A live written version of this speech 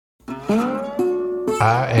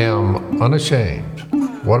I am unashamed.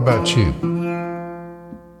 What about you?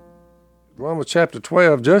 Romans chapter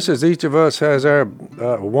 12, just as each of us has our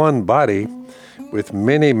one body with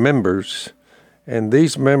many members, and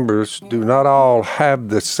these members do not all have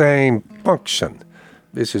the same function.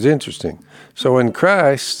 This is interesting. So in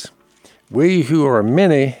Christ, we who are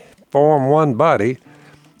many form one body,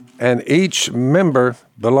 and each member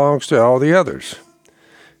belongs to all the others.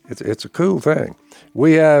 It's a cool thing.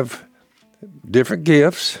 We have different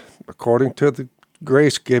gifts according to the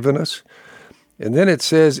grace given us. And then it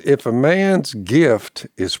says, if a man's gift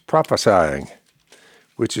is prophesying,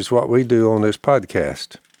 which is what we do on this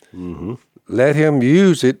podcast, let him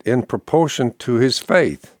use it in proportion to his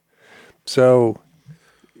faith. So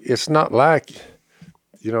it's not like,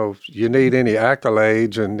 you need any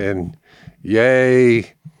accolades and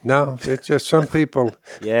yay. No, it's just some people.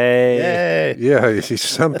 Yay. Yeah,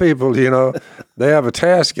 some people, they have a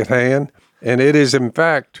task at hand, and it is, in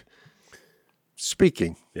fact,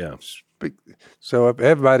 speaking. Yeah. So if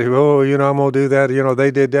everybody, I'm going to do that, they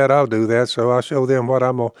did that, I'll do that, so I'll show them what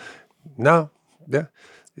I'm going to. No. Yeah.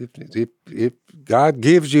 If God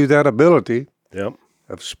gives you that ability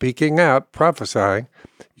of speaking out, prophesying,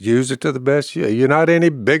 use it to the best. You're not any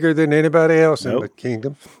bigger than anybody else in the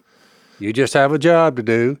kingdom. You just have a job to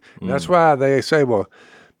do. That's why they say, well,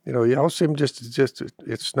 y'all seem just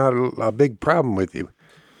it's not a big problem with you.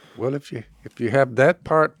 Well, if you have that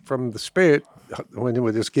part from the Spirit, when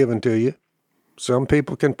it's given to you, some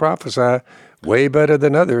people can prophesy way better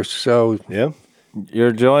than others. So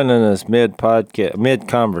you're joining us mid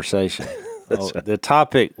conversation. Right. The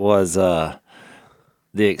topic was the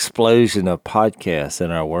explosion of podcasts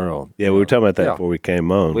in our world. Yeah, we were talking about that before we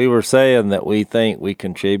came on. We were saying that we think we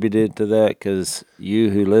contributed to that because you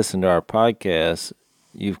who listen to our podcast,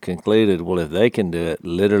 you've concluded, well, if they can do it,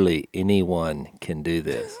 literally anyone can do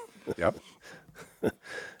this. Yep.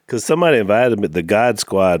 Because somebody invited me, the God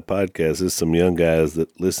Squad podcast is some young guys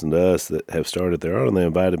that listen to us that have started their own, and they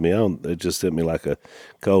invited me on. They just sent me like a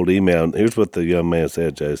cold email. And here's what the young man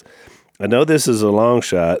said, Jase. I know this is a long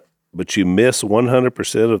shot, but you miss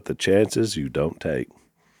 100% of the chances you don't take.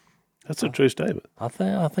 That's a true statement. I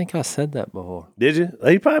think I said that before. Did you?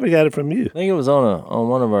 He probably got it from you. I think it was on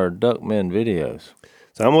one of our Duckmen videos.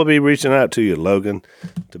 So I'm going to be reaching out to you, Logan,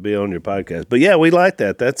 to be on your podcast. But yeah, we like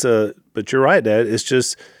that. But you're right, Dad. It's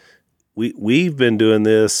just we've been doing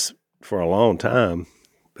this for a long time.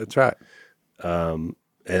 That's right. And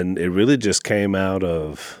it really just came out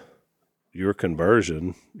of your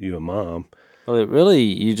conversion, you and Mom. Well,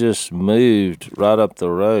 you just moved right up the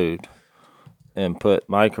road and put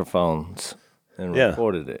microphones and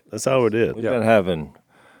recorded it. That's all we did. We've been having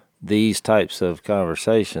these types of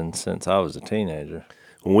conversations since I was a teenager.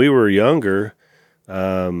 When we were younger,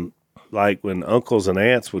 like when uncles and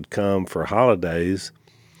aunts would come for holidays,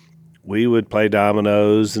 we would play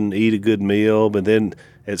dominoes and eat a good meal, but then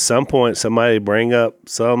at some point somebody bring up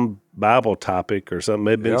some Bible topic or something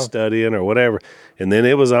they'd been studying or whatever, and then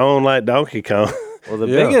it was on like Donkey Kong. Well, the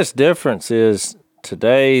biggest difference is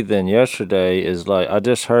today than yesterday is like I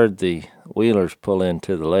just heard the Wheelers pull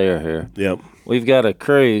into the lair here. Yep. We've got a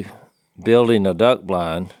crew building a duck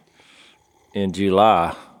blind in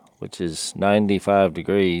July, which is 95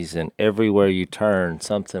 degrees, and everywhere you turn,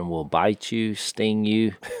 something will bite you, sting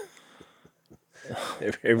you.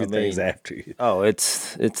 Everything's after you. Oh,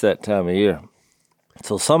 it's that time of year.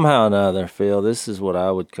 So somehow or another, Phil, this is what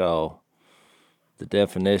I would call the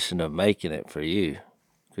definition of making it for you.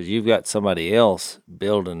 Because you've got somebody else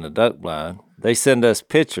building a duck blind. They send us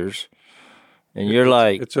pictures, and you're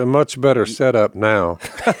like... It's a much better setup now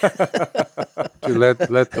to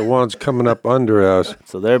let the ones coming up under us.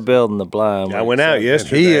 So they're building the blind. I went out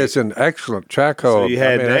yesterday. He is an excellent charcoal. So you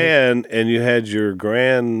had Dan, and you had your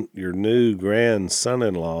new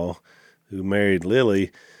grandson-in-law who married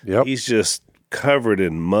Lily. Yep. He's just covered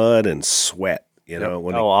in mud and sweat,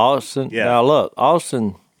 Austin. Yeah. Now look,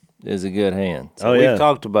 Austin is a good hand. So we've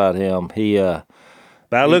talked about him. But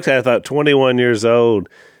I looked at it, I thought 21 years old.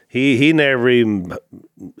 He never even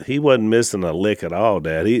he wasn't missing a lick at all,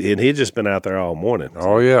 Dad. He'd just been out there all morning.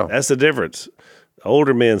 Oh yeah, that's the difference.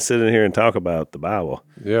 Older men sit in here and talk about the Bible.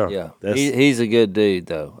 Yeah. He's a good dude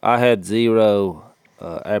though. I had zero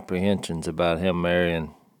apprehensions about him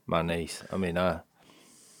marrying my niece. I mean, I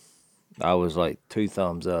was like 2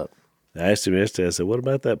 thumbs up. I asked him yesterday, I said, what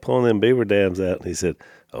about that pulling them beaver dams out? And he said,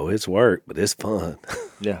 oh, it's work, but it's fun.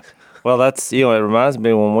 Yeah. Well, that's, it reminds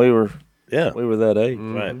me when we were that age.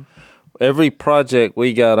 Mm-hmm. Right. Every project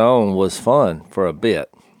we got on was fun for a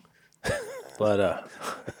bit. But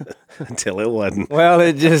until it wasn't. Well,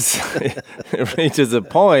 it just it reaches a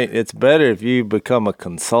point. It's better if you become a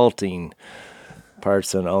consulting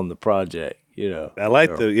person on the project. I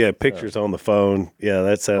like the pictures on the phone. Yeah,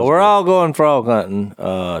 that sounds. Well, we're all going frog hunting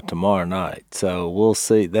tomorrow night, so we'll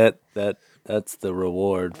see. That's the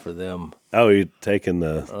reward for them. Oh, you're taking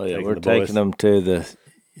the. Oh yeah, taking we're the boys? taking them to the.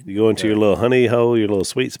 You go into your little honey hole, your little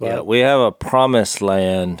sweet spot. Yeah, we have a promised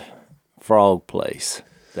land frog place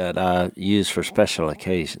that I use for special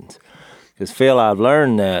occasions. Because Phil, I've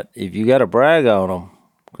learned that if you got to brag on them,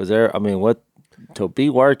 because to be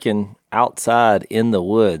working outside in the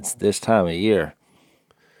woods this time of year,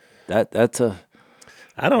 that's a.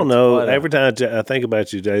 I don't know. Every time I think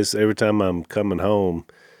about you, Jase, every time I'm coming home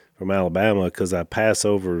from Alabama, because I pass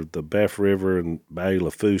over the Beff River and Bayou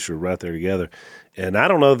Lafourche are right there together, and I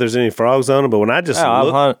don't know if there's any frogs on them, but when I just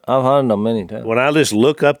I've hunted them many times. When I just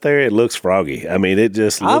look up there, it looks froggy. I mean, it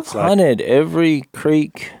just looks I've hunted every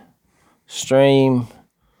creek, stream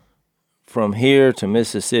from here to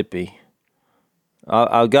Mississippi.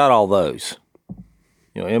 I've got all those,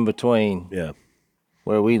 in between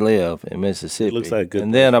where we live in Mississippi. It looks like a good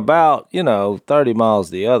and then about, 30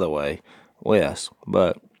 miles the other way, west.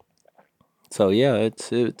 But, so yeah, it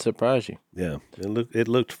surprised you. Yeah, it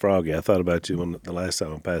looked froggy. I thought about you when the last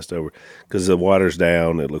time I passed over because the water's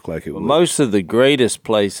down. It looked like it was. Most of the greatest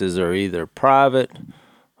places are either private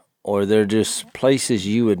or they're just places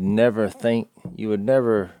you would never think, it would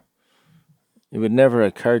never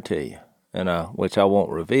occur to you. Which I won't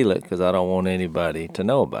reveal it because I don't want anybody to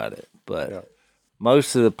know about it. But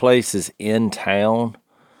most of the places in town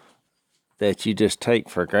that you just take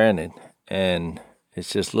for granted, and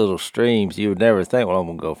it's just little streams, you would never think, well, I'm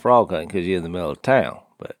going to go frog hunting because you're in the middle of town.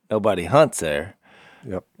 But nobody hunts there.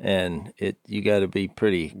 Yep. And you got to be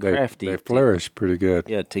pretty crafty. They flourish pretty good.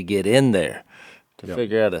 Yeah, to get in there, to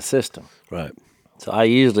figure out a system. Right. So I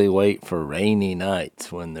usually wait for rainy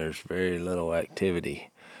nights when there's very little activity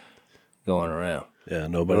going around. Yeah,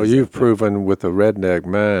 nobody. Well, you've proven with a redneck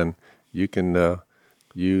man, you can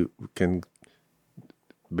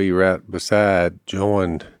be right beside,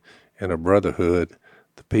 joined in a brotherhood,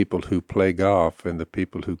 the people who play golf and the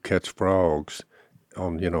people who catch frogs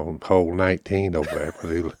on hole 19 over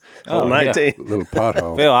there. Hole 19, little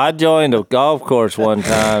pothole. Phil, I joined a golf course one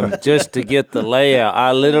time just to get the layout.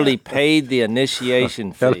 I literally paid the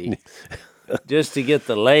initiation fee. Just to get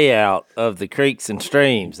the layout of the creeks and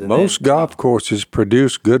streams. And most golf courses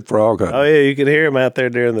produce good frog hunting. Oh, yeah, you can hear them out there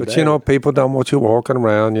during the day. But, people don't want you walking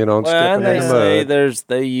around, and stepping in the mud.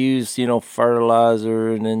 They use, fertilizer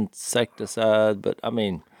and insecticide. But, I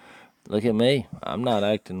mean, look at me. I'm not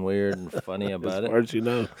acting weird and funny about it. As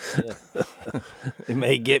Yeah. It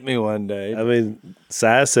may get me one day. I mean,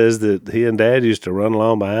 Si says that he and Dad used to run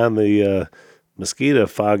along behind the mosquito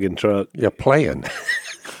fogging truck. Yeah, playing.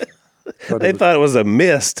 They thought it was a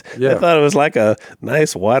mist. Yeah. They thought it was like a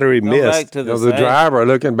nice watery mist. Back to the driver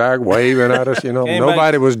looking back, waving at us.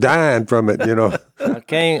 Nobody was dying from it.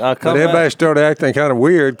 But everybody started acting kind of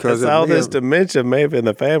weird because all this dementia maybe in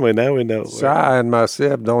the family. Now we know. Si and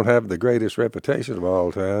myself don't have the greatest reputation of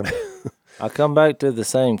all time. I come back to the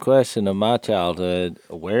same question of my childhood.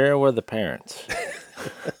 Where were the parents?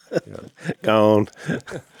 Gone.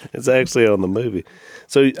 It's actually on the movie.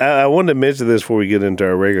 So I wanted to mention this before we get into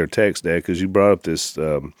our regular text, Dad, because you brought up this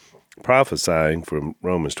prophesying from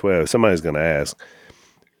Romans 12. Somebody's going to ask,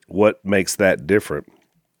 what makes that different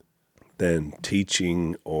than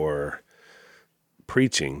teaching or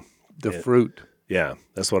preaching? The fruit. Yeah,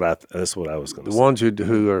 that's what I was going to say. The ones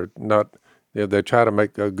who are not, they try to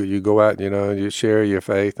make you go out, you share your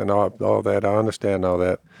faith and all that. I understand all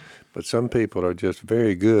that. But some people are just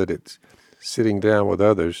very good at sitting down with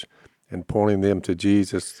others and pointing them to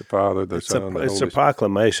Jesus, the Father, the Son, the Holy Spirit. It's a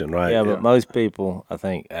proclamation, right? Yeah, but most people, I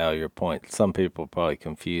think, Al, your point, some people are probably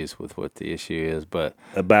confused with what the issue is. But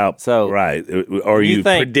right. Are you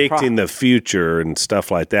predicting the future and stuff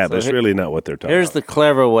like that? But it's really not what they're talking about. Here's the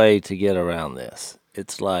clever way to get around this.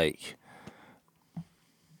 It's like,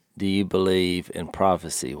 do you believe in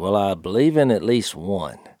prophecy? Well, I believe in at least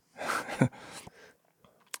one.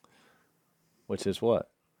 Which is what?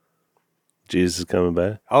 Jesus is coming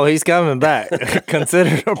back? Oh, he's coming back.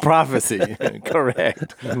 Considered a prophecy.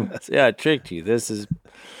 Correct. See, I tricked you. This is,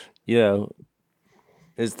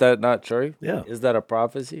 is that not true? Yeah. Is that a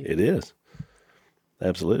prophecy? It is.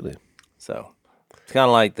 Absolutely. So, it's kind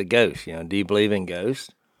of like the ghost. Do you believe in ghosts?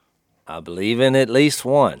 I believe in at least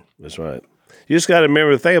one. That's right. You just got to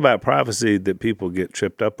remember, the thing about prophecy that people get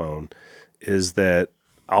tripped up on is that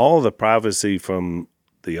all the prophecy from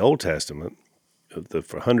the Old Testament,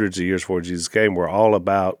 for hundreds of years before Jesus came, were all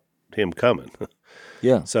about him coming.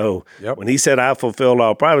 Yeah. So when he said, I fulfilled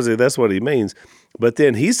all prophecy, that's what he means. But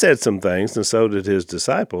then he said some things, and so did his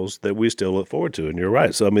disciples, that we still look forward to. And you're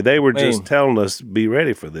right. So, I mean, they were just telling us, be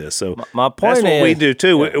ready for this. So my point that's what is, we do,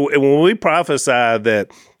 too. Yeah. When we prophesy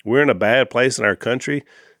that we're in a bad place in our country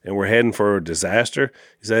and we're heading for a disaster,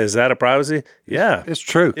 you say, is that a prophecy? Yeah. It's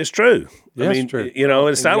true. It's true. Yes, I mean, true. you know,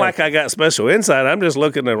 it's not like I got special insight. I'm just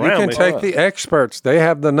looking around. You can take the experts. They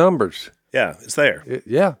have the numbers. Yeah, it's there.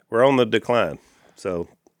 Yeah. We're on the decline. So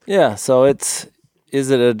yeah, so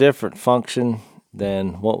is it a different function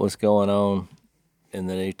than what was going on in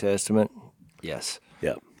the New Testament? Yes.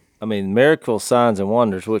 Yeah. I mean, miracles, signs, and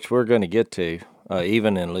wonders, which we're going to get to,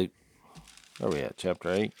 even in Luke, where are we at,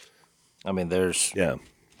 chapter 8? I mean, there's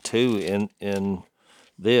two in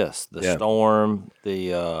this, the storm,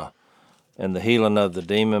 and the healing of the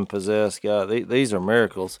demon-possessed guy. These are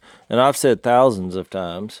miracles. And I've said thousands of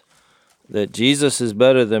times that Jesus is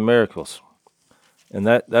better than miracles. And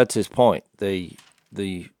that's his point. The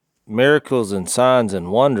miracles and signs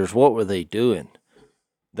and wonders, what were they doing?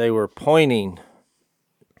 They were pointing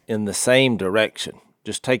in the same direction.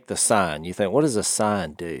 Just take the sign. You think, what does a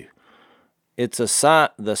sign do? It's a sign.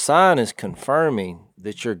 The sign is confirming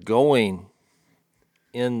that you're going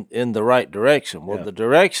in the right direction. Well, the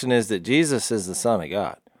direction is that Jesus is the Son of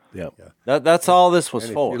God. Yeah. That's all this was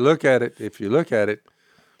for. If you look at it,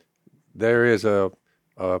 there is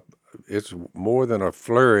it's more than a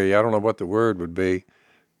flurry. I don't know what the word would be,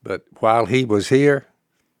 but while he was here,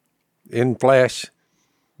 in flesh,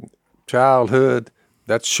 childhood,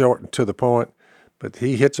 that's shortened to the point, but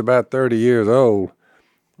he hits about 30 years old,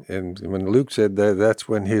 and when Luke said that, that's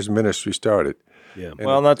when his ministry started. Yeah.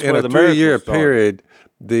 Well, that's in where a the miracles 3-year started. period,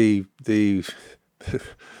 the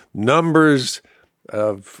numbers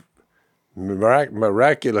of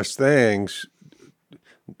miraculous things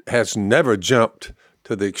has never jumped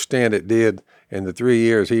to the extent it did in the 3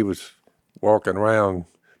 years he was walking around,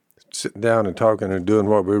 sitting down and talking and doing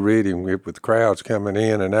what we're reading with crowds coming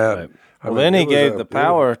in and out. Right. Well, then he gave the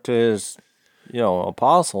power to his,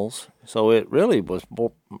 apostles. So it really was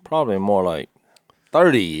probably more like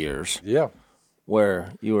 30 years. Yeah.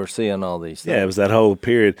 Where you were seeing all these things. Yeah, it was that whole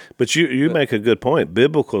period. But you make a good point.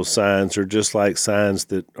 Biblical signs are just like signs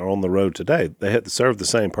that are on the road today. They have to serve the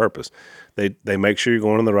same purpose. They make sure you're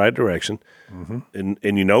going in the right direction, and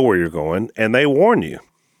you know where you're going, and they warn you.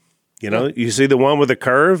 You know, you see the one with a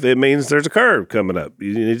curve, it means there's a curve coming up.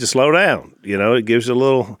 You need to slow down. You know, it gives you a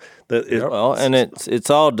little. Well, and it's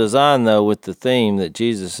all designed, though, with the theme that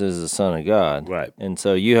Jesus is the Son of God. Right. And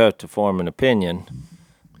so you have to form an opinion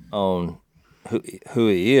on who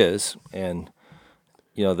he is, and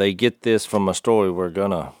they get this from a story we're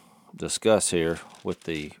gonna discuss here with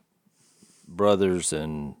the brothers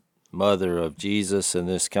and mother of Jesus and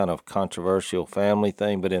this kind of controversial family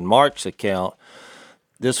thing. But in Mark's account,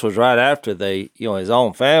 this was right after his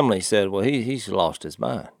own family said, well, he's lost his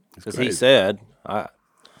mind, because he said, I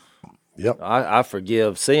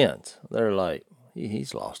forgive sins. They're like,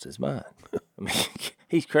 he's lost his mind. I mean,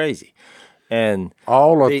 he's crazy. And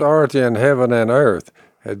all authority in heaven and earth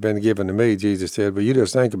had been given to me, Jesus said, but you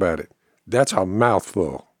just think about it. That's a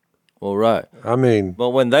mouthful. Well, right. I mean. But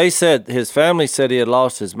when they said, his family said he had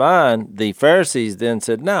lost his mind, the Pharisees then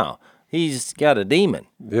said, no, he's got a demon.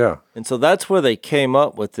 Yeah. And so that's where they came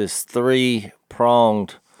up with this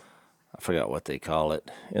 3-pronged, I forgot what they call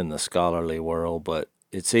it in the scholarly world, but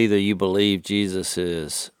it's either you believe Jesus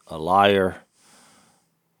is a liar,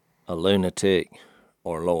 a lunatic,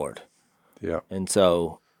 or Lord. Yeah. And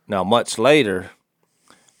so now much later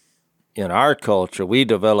in our culture, we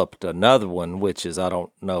developed another one, which is, I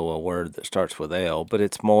don't know a word that starts with L, but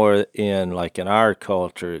it's more in our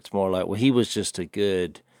culture, it's more like, well, he was just a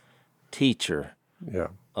good teacher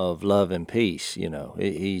of love and peace.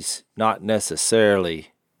 He's not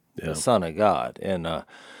necessarily the Son of God. And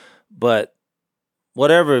but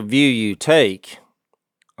whatever view you take,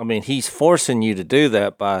 I mean, he's forcing you to do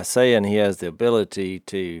that by saying he has the ability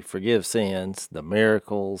to forgive sins, the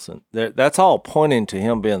miracles, and that's all pointing to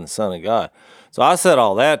him being the Son of God. So I said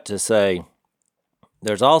all that to say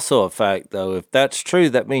there's also a fact, though, if that's true,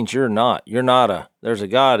 that means there's a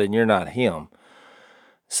God and you're not him.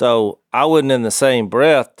 So I wouldn't in the same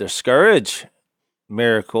breath discourage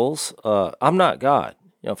miracles. I'm not God.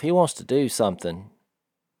 If he wants to do something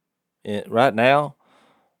right now,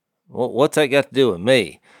 what's that got to do with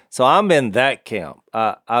me? So I'm in that camp.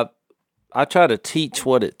 I try to teach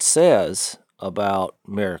what it says about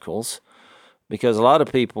miracles, because a lot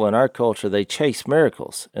of people in our culture, they chase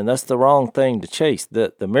miracles, and that's the wrong thing to chase.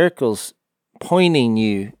 The miracles pointing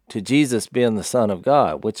you to Jesus being the Son of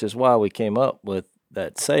God, which is why we came up with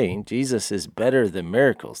that saying, Jesus is better than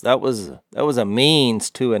miracles. That was a means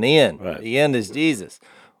to an end. Right. The end is Jesus.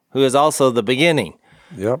 who is also the beginning.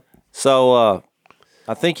 Yep. So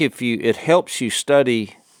I think it helps you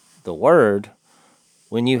study the Word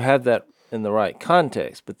when you have that in the right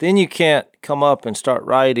context. But then you can't come up and start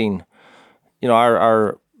writing.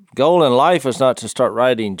 Our goal in life is not to start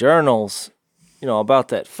writing journals, about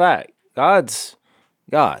that fact. God's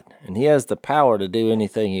God, and He has the power to do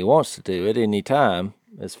anything He wants to do at any time,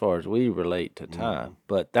 as far as we relate to time.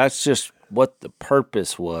 But that's just what the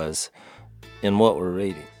purpose was in what we're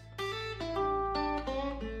reading.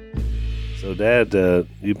 So, Dad,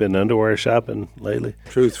 you've been underwear shopping lately?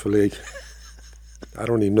 Truthfully, I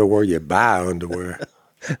don't even know where you buy underwear.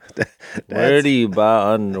 Where do you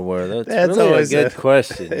buy underwear? That's really always a good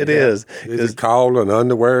question. It is. Is it called an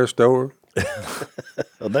underwear store?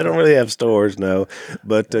 Well, they don't really have stores, no.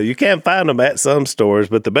 But you can find them at some stores.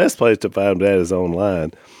 But the best place to find them, Dad, is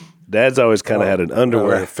online. Dad's always kind of had an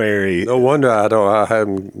underwear fairy. No wonder I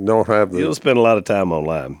don't have the. You'll spend a lot of time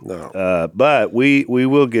online. No. But we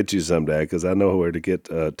will get you some, Dad, because I know where to get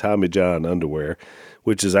Tommy John underwear,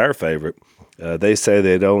 which is our favorite. They say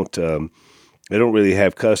they don't really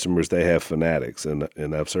have customers; they have fanatics, and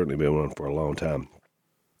I've certainly been one for a long time.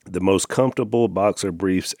 The most comfortable boxer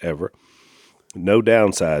briefs ever. No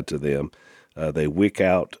downside to them. They wick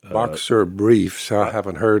out. Boxer briefs. I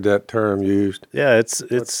haven't heard that term used. Yeah,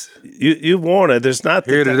 it's you've worn it. There's not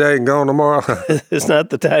Here today and gone tomorrow. It's not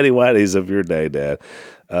the tidy whities of your day, Dad.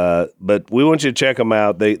 But we want you to check them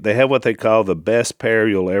out. They have what they call the best pair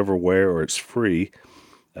you'll ever wear, or it's free,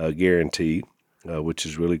 guaranteed, which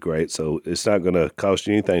is really great. So it's not going to cost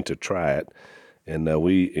you anything to try it, and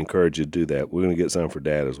we encourage you to do that. We're going to get some for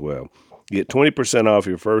Dad as well. You get 20% off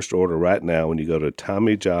your first order right now when you go to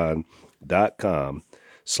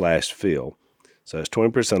TommyJohn.com/Phil. So that's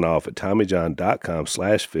 20% off at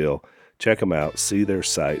TommyJohn.com/Phil. Check them out. See their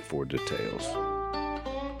site for details.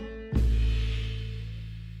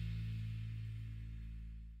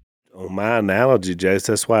 On my analogy, Jase,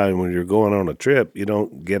 that's why when you're going on a trip, you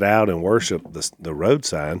don't get out and worship the road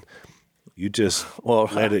sign. You just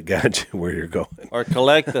let it guide you where you're going. Or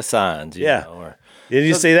collect the signs. Did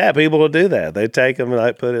you see that? People will do that. They take them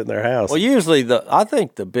and put it in their house. Well, usually I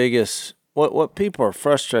think the biggest, what people are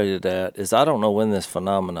frustrated at is, I don't know when this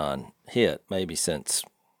phenomenon hit, maybe since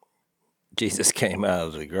Jesus came out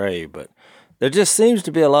of the grave, but there just seems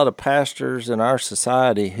to be a lot of pastors in our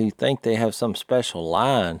society who think they have some special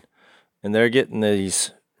line, and they're getting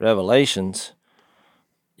these revelations,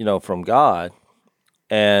 from God,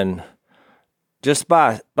 and just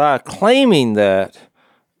by claiming that,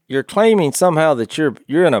 you're claiming somehow that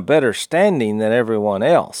you're in a better standing than everyone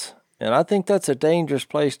else. And I think that's a dangerous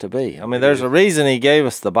place to be. I mean, there's a reason He gave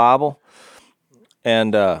us the Bible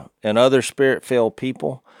and other Spirit-filled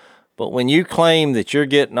people. But when you claim that you're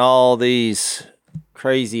getting all these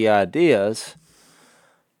crazy ideas,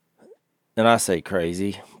 and I say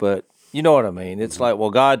crazy, but you know what I mean. It's like, well,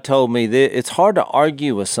 God told me this. It's hard to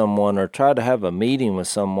argue with someone or try to have a meeting with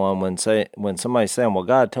someone when somebody's saying, well,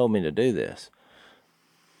 God told me to do this.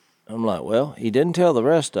 I'm like, well, He didn't tell the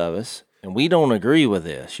rest of us, and we don't agree with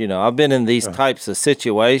this. I've been in these types of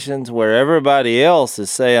situations where everybody else is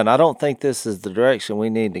saying, I don't think this is the direction we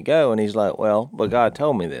need to go. And He's like, well, but God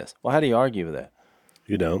told me this. Well, how do you argue with that?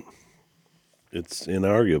 You don't. It's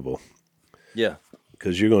inarguable. Yeah.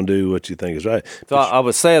 Because you're going to do what you think is right. So I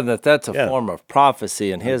was saying that's a form of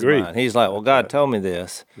prophecy in His mind. He's like, well, God told me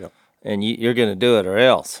this, and you're going to do it or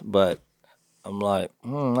else. But I'm like,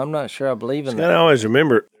 I'm not sure I believe in that. I always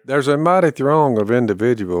remember, There's a mighty throng of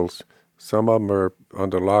individuals. Some of them are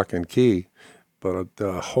under lock and key, but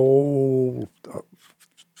the whole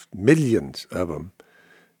millions of them,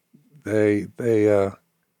 they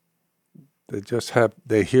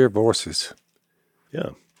hear voices. Yeah.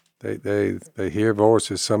 They hear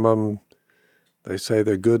voices. Some of them, they say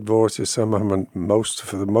they're good voices. Some of them,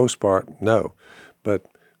 for the most part, no. But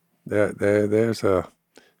there's a,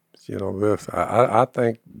 I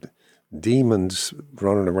think demons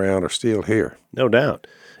running around are still here. No doubt.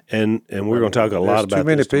 And we're going to talk a lot about too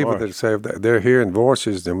many this people tomorrow. that say they're hearing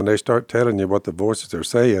voices, and when they start telling you what the voices are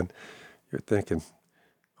saying, you're thinking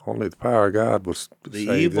only the power of God will The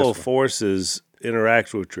save evil this one. forces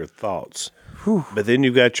interact with your thoughts. But then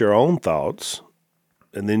you've got your own thoughts,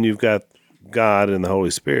 and then you've got God and the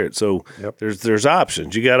Holy Spirit. So there's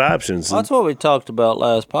options. You got options. That's what we talked about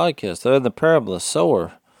last podcast. In the parable of the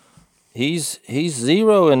sower, he's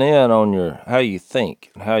zeroing in on how you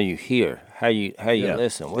think, and how you hear, how you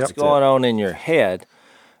listen, what's going on in your head,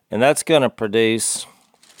 and that's going to produce.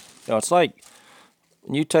 It's like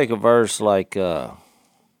when you take a verse like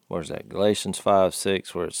where's that, Galatians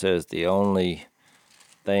 5:6, where it says the only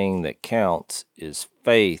thing that counts is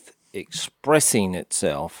faith expressing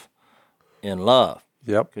itself in love.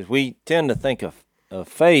 Yep. Because we tend to think of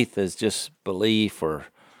faith as just belief or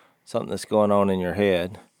something that's going on in your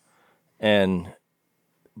head,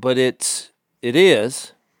 but it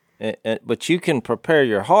is, but you can prepare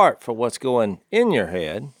your heart for what's going in your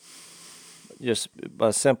head just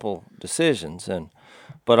by simple decisions,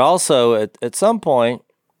 but also at some point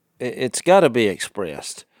it's got to be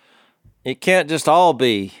expressed. It can't just all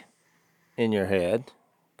be in your head,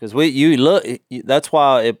 because that's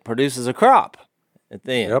why it produces a crop at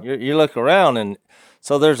the end. Yep. You look around, and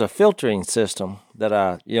so there's a filtering system that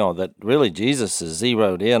that really Jesus has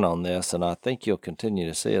zeroed in on this, and I think you'll continue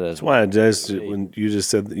to see it as well. That's why, Jase, when you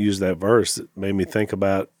just use that verse, it made me think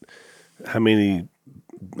about how many,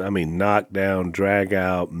 knock down, drag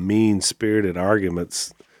out, mean-spirited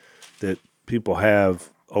arguments that people have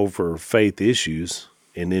over faith issues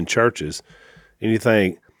and in churches, and you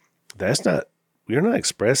think, you're not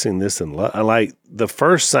expressing this in love. Like, the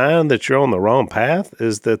first sign that you're on the wrong path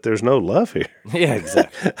is that there's no love here. Yeah,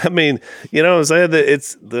 exactly. You know what I'm saying? That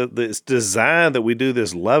it's designed that we do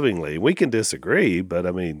this lovingly. We can disagree, but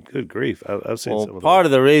good grief. I've seen some of part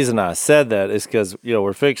of the reason I said that is because,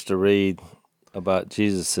 we're fixed to read about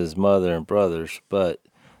Jesus' mother and brothers, but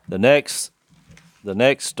the next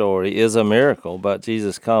story is a miracle about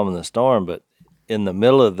Jesus calming the storm, but in the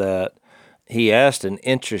middle of that, he asked an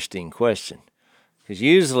interesting question. Because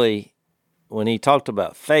usually when he talked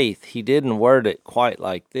about faith, he didn't word it quite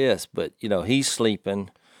like this, but, he's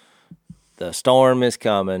sleeping, the storm is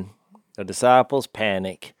coming, the disciples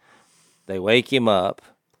panic, they wake him up,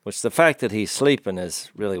 which the fact that he's sleeping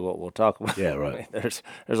is really what we'll talk about. Yeah, right. There's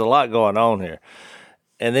a lot going on here.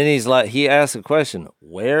 And then he asks a question,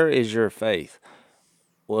 where is your faith?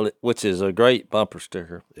 Well, which is a great bumper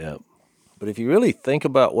sticker. Yeah. But if you really think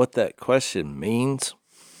about what that question means,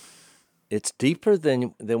 it's deeper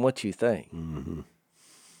than what you think.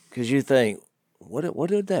 Because you think, what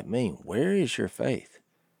did that mean? Where is your faith?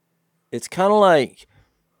 It's kind of like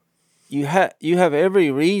you have every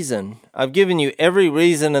reason. I've given you every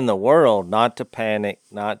reason in the world not to panic,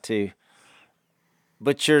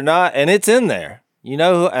 but you're not, and it's in there.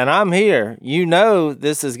 And I'm here.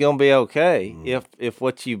 This is going to be okay if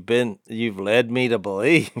what you've led me to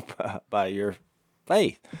believe by your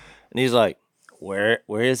faith. And he's like, where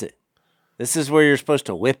is it? This is where you're supposed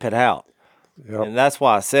to whip it out. Yep. And that's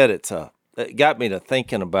why I said it got me to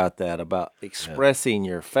thinking about that, about expressing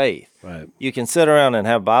your faith. Right. You can sit around and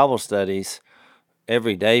have Bible studies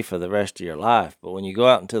every day for the rest of your life, but when you go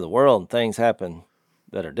out into the world and things happen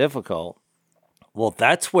that are difficult, well,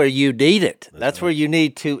 that's where you need it. That's where you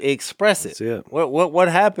need to express it. That's it. What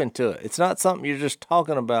happened to it? It's not something you're just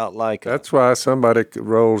talking about like... That's why somebody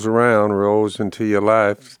rolls into your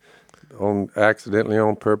life accidentally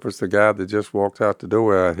on purpose. The guy that just walked out the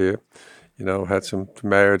door out here, had some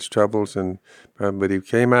marriage troubles, but he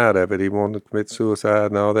came out of it. He wanted to commit suicide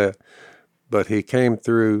and all that. But he came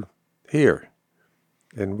through here,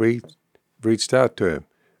 and we reached out to him.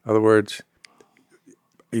 In other words,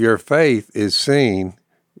 your faith is seen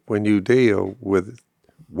when you deal with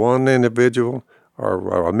one individual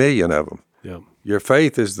or a million of them. Yeah. Your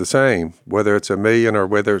faith is the same, whether it's a million or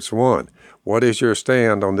whether it's one. What is your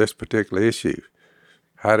stand on this particular issue?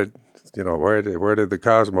 How did, where did the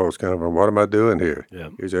cosmos come from? What am I doing here? Yeah.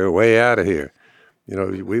 Is there a way out of here?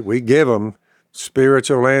 We give them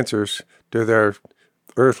spiritual answers to their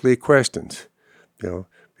earthly questions.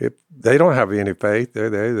 If they don't have any faith,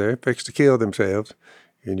 they're fixed to kill themselves,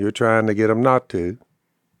 and you're trying to get them not to. You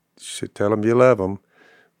should tell them you love them.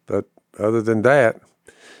 But other than that,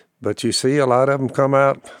 but you see a lot of them come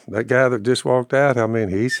out. That guy that just walked out,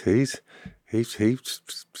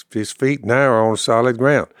 his feet now are on solid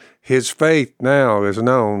ground. His faith now is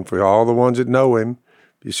known for all the ones that know him.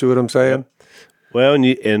 You see what I'm saying? Well,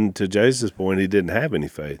 and to Jase's point, he didn't have any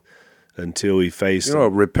faith until he faced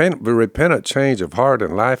repentant change of heart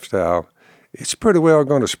and lifestyle, it's pretty well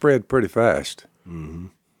going to spread pretty fast. Mm-hmm.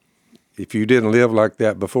 If you didn't live like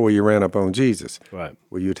that before you ran up on Jesus. Right.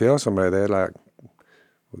 Well, you tell somebody that, like,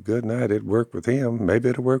 well, good night, it worked with him, maybe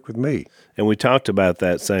it'll work with me. And we talked about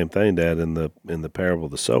that same thing, Dad, in the parable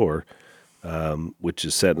of the sower, which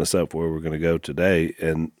is setting us up for where we're going to go today.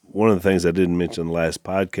 And one of the things I didn't mention in the last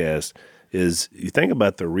podcast is you think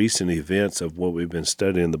about the recent events of what we've been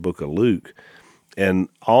studying in the book of Luke, and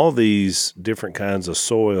all these different kinds of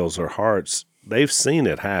soils or hearts, they've seen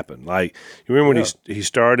it happen. Like, you remember when he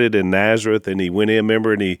started in Nazareth and he went in,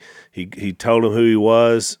 remember, and he told them who he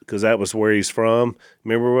was because that was where he's from.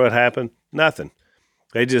 Remember what happened? Nothing.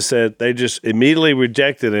 They just immediately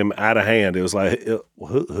rejected him out of hand. It was like,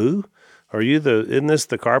 who? isn't this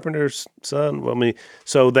the carpenter's son? Well, I mean,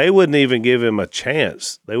 so they wouldn't even give him a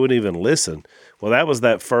chance. They wouldn't even listen. Well, that was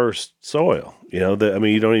that first soil. You don't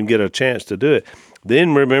even get a chance to do it.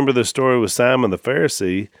 Then remember the story with Simon the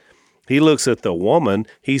Pharisee. He looks at the woman.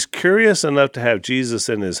 He's curious enough to have Jesus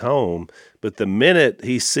in his home, but the minute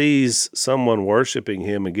he sees someone worshiping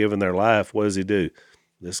him and giving their life, what does he do?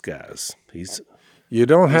 He had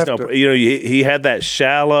that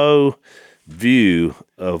shallow view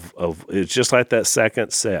of it's just like that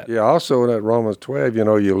second set. Yeah, also in that Romans 12,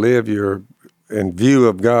 you live in view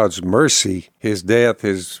of God's mercy, his death,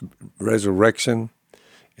 his resurrection.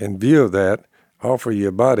 In view of that, offer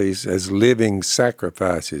your bodies as living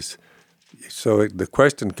sacrifices. So the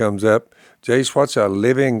question comes up, Jase, what's a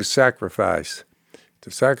living sacrifice? It's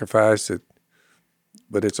a sacrifice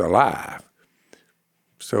but it's alive.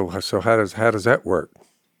 So how does that work?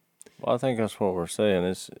 Well, I think that's what we're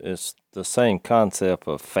saying. It's the same concept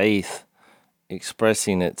of faith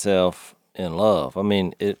expressing itself in love. I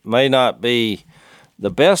mean, it may not be the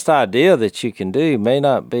best idea that you can do, may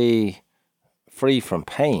not be free from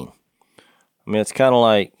pain. I mean, it's kind of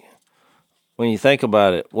like when you think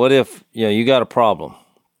about it, what if, you got a problem?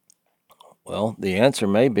 Well, the answer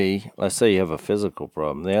may be, let's say you have a physical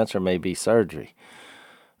problem. The answer may be surgery.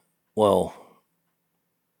 Well,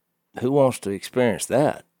 who wants to experience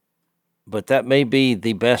that? But that may be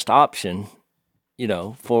the best option,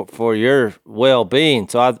 for your well-being.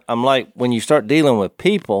 So I'm like, when you start dealing with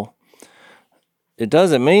people, it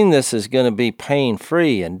doesn't mean this is going to be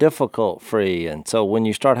pain-free and difficult-free. And so when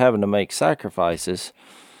you start having to make sacrifices,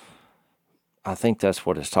 I think that's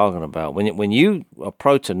what it's talking about. When you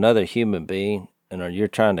approach another human being and you're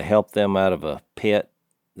trying to help them out of a pit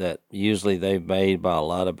that usually they've made by a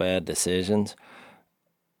lot of bad decisions,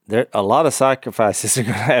 a lot of sacrifices are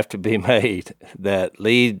going to have to be made that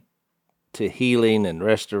lead to healing and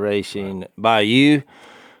restoration by you,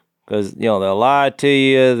 because they'll lie to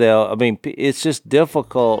you. It's just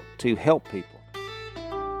difficult to help people.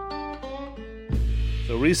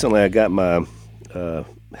 So recently, I got my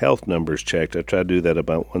health numbers checked. I try to do that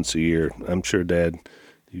about once a year. I'm sure, Dad,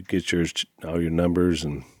 you get all your numbers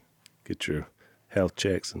and get your health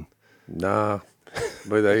checks. And nah,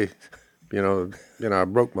 but they, I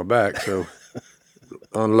broke my back, so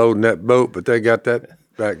unloading that boat. But they got that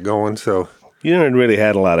back going. So you haven't really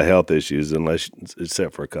had a lot of health issues,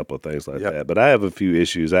 except for a couple of things like that. But I have a few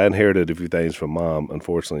issues. I inherited a few things from Mom,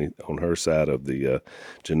 unfortunately, on her side of the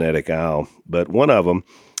genetic aisle. But one of them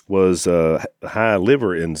was high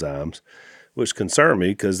liver enzymes, which concern me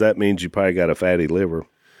because that means you probably got a fatty liver.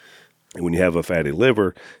 And when you have a fatty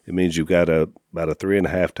liver, it means you've got about a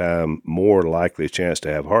 3.5 time more likely chance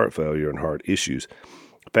to have heart failure and heart issues.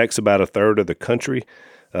 Affects about a third of the country.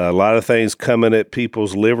 A lot of things coming at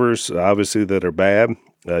people's livers, obviously, that are bad.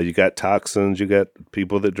 You got toxins, you got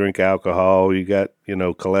people that drink alcohol, you got,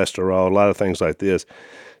 cholesterol, a lot of things like this.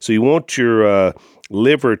 So you want your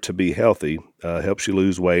liver to be healthy, helps you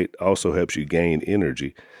lose weight, also helps you gain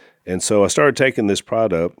energy. And so I started taking this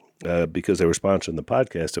product because they were sponsoring the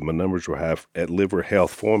podcast, and my numbers were high at Liver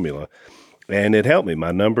Health Formula. And it helped me.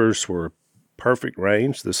 My numbers were perfect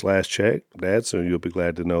range this last check, Dad, so you'll be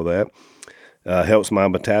glad to know that. Helps my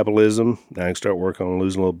metabolism. I can start working on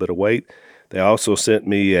losing a little bit of weight. They also sent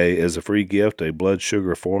me, as a free gift, a blood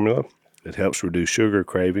sugar formula. It helps reduce sugar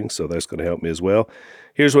cravings, so that's going to help me as well.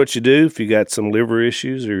 Here's what you do if you got some liver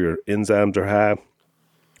issues or your enzymes are high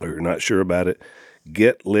or you're not sure about it.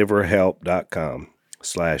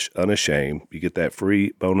 GetLiverHelp.com/unashamed. You get that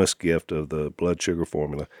free bonus gift of the blood sugar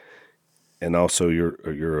formula and also your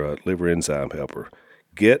liver enzyme helper.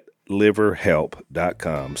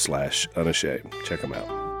 GetLiverHelp.com/unashamed. Check them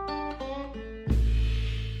out.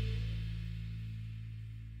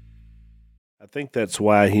 I think that's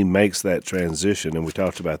why he makes that transition, and we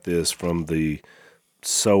talked about this, from the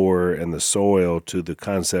sower and the soil to the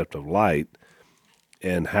concept of light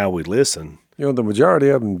and how we listen. The majority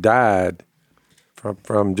of them died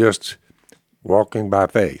from just walking by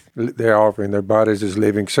faith. They're offering their bodies as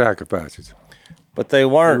living sacrifices. But they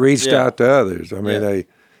weren't. They reached out to others. I mean,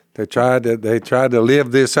 they tried to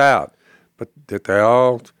live this out, but that they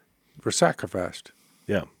all were sacrificed.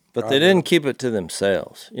 Yeah. But they didn't keep it to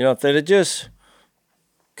themselves. If they'd have just,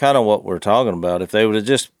 kind of what we're talking about, if they would have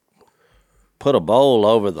just put a bowl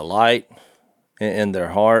over the light in their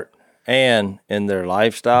heart and in their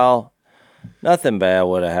lifestyle, nothing bad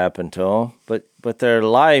would have happened to them. But their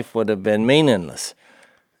life would have been meaningless.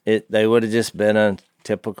 They would have just been a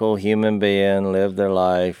typical human being, lived their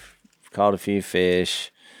life, caught a few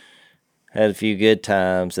fish, had a few good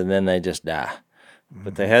times, and then they just die. Mm-hmm.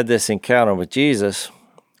 But they had this encounter with Jesus,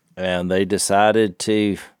 and they decided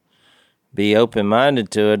to be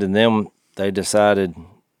open-minded to it, and then they decided,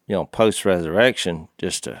 post-resurrection,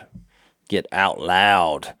 just to get out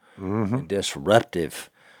loud and disruptive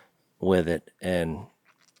with it, and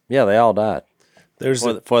they all died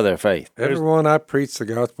for their faith. Everyone I preach the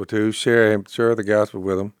gospel to, share the gospel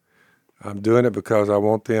with them. I'm doing it because I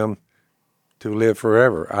want them to live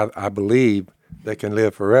forever. I believe they can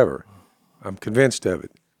live forever. I'm convinced of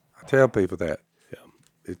it. I tell people that. Yeah.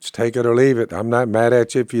 It's take it or leave it. I'm not mad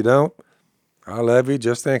at you if you don't. I love you.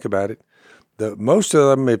 Just think about it. Most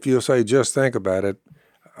of them, if you'll say just think about it,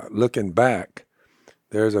 looking back,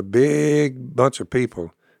 there's a big bunch of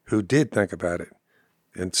people who did think about it.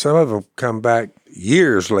 And some of them come back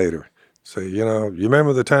years later. Say, you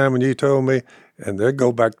remember the time when you told me? And they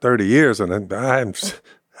go back 30 years, and I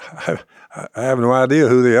have no idea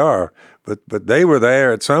who they are. But they were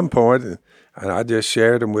there at some point, and I just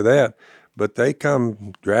shared them with that. But they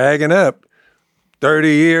come dragging up 30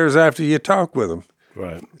 years after you talk with them.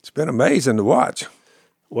 Right. It's been amazing to watch.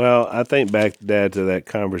 Well, I think back, Dad, to that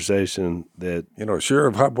conversation that... sure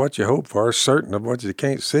of what you hope for, certain of what you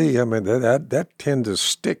can't see. I mean, that tends to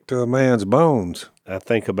stick to a man's bones. I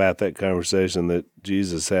think about that conversation that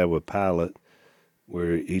Jesus had with Pilate,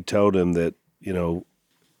 where he told him that, the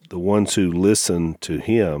ones who listen to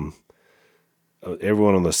him,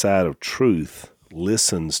 everyone on the side of truth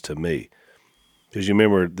listens to me. Because you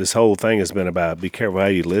remember, this whole thing has been about be careful how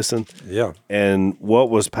you listen. Yeah. And what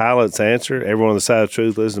was Pilate's answer? Everyone on the side of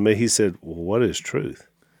truth listen to me. He said, well, what is truth?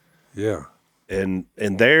 Yeah. And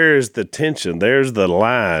there's the tension. There's the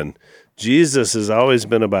line. Jesus has always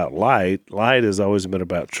been about light. Light has always been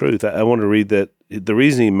about truth. I want to read that. The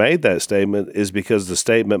reason he made that statement is because the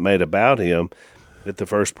statement made about him at the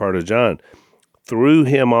first part of John. Through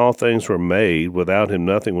him all things were made. Without him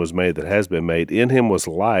nothing was made that has been made. In him was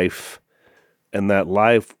life, and that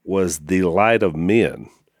life was the light of men.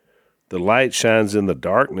 The light shines in the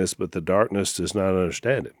darkness, but the darkness does not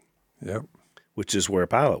understand it. Yep. Which is where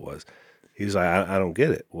Pilate was. He's like, I don't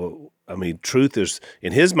get it. Well, I mean, truth is,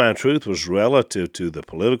 in his mind, truth was relative to the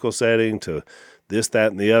political setting, to this,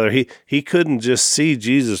 that, and the other. He couldn't just see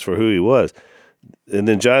Jesus for who he was. And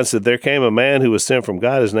then John said, there came a man who was sent from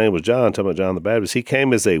God. His name was John, talking about John the Baptist. He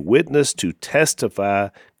came as a witness to testify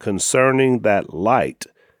concerning that light,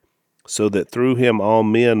 so that through him all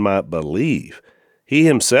men might believe. He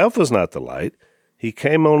himself was not the light. He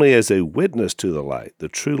came only as a witness to the light. The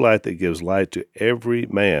true light that gives light to every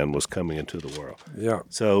man was coming into the world. Yeah.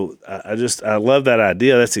 So I love that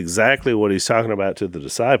idea. That's exactly what he's talking about to the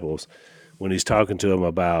disciples when he's talking to them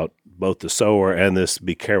about both the sower and this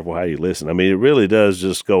be careful how you listen. I mean, it really does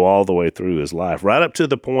just go all the way through his life, right up to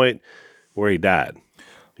the point where he died.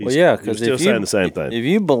 Because still saying the same thing. If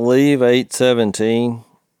you believe 8:17,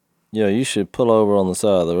 you should pull over on the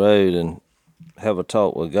side of the road and have a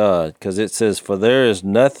talk with God, because it says, for there is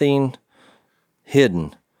nothing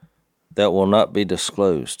hidden that will not be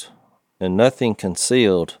disclosed, and nothing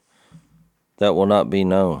concealed that will not be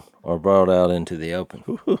known or brought out into the open.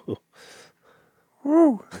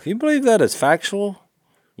 If you believe that is factual,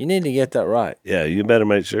 you need to get that right. Yeah, you better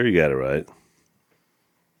make sure you got it right.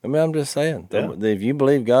 I mean, I'm just saying, if you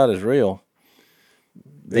believe God is real,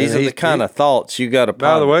 these are the kind of thoughts you got to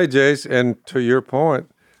ponder. By the way, Jase, and to your point,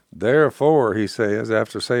 therefore, he says,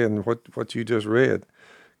 after saying what you just read,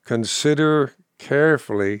 consider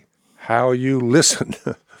carefully how you listen.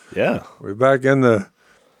 Yeah. We're back in the,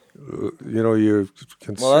 you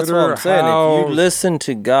consider. Well, that's what I'm saying. If you listen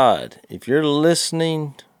to God, if you're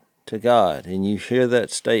listening to God and you hear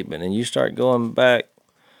that statement and you start going back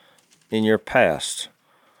in your past,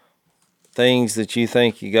 things that you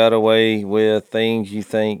think you got away with, things you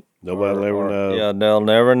think nobody will ever know. Yeah, they'll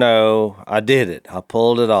never know. I did it. I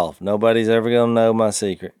pulled it off. Nobody's ever going to know my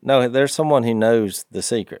secret. No, there's someone who knows the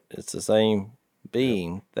secret. It's the same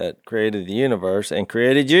being that created the universe and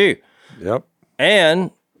created you. Yep.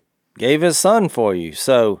 And gave his son for you.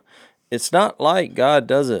 So it's not like God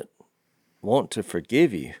doesn't want to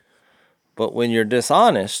forgive you. But when you're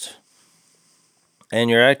dishonest and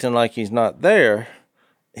you're acting like he's not there,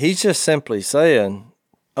 he's just simply saying,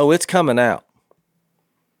 oh, it's coming out.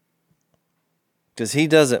 Because he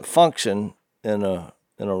doesn't function in a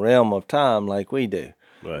realm of time like we do.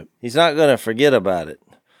 Right. He's not going to forget about it.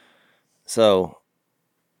 So,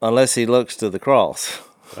 unless he looks to the cross.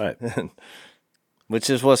 Right. Which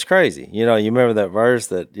is what's crazy. You remember that verse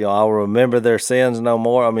that, I'll remember their sins no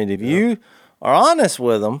more. I mean, if you are honest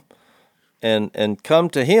with them and come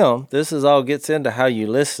to him, this all gets into how you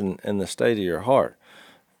listen in the state of your heart.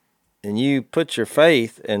 And you put your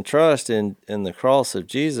faith and trust in the cross of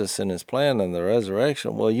Jesus and his plan and the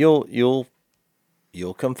resurrection, well, you'll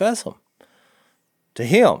confess them. to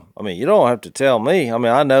him. I mean, you don't have to tell me. I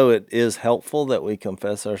mean, I know it is helpful that we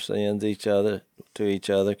confess our sins to each other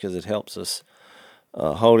because it helps us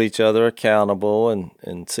hold each other accountable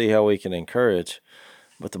and see how we can encourage.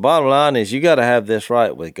 But the bottom line is you got to have this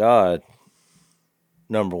right with God,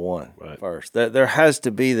 number one, first. There has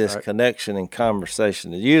to be this connection and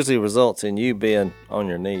conversation. It usually results in you being on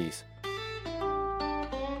your knees.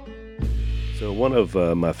 So one of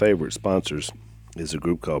my favorite sponsors is a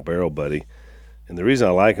group called Barrel Buddy. And the reason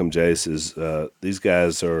I like them, Jase, is these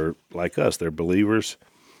guys are like us. They're believers,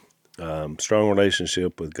 strong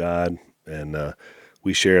relationship with God, and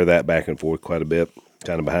we share that back and forth quite a bit,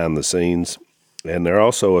 kind of behind the scenes. And they're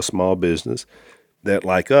also a small business that,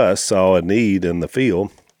 like us, saw a need in the field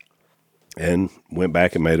and went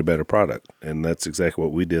back and made a better product. And that's exactly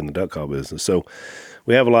what we did in the duck call business. So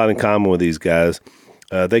we have a lot in common with these guys.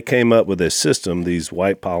 They came up with a system, these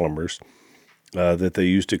white polymers, that they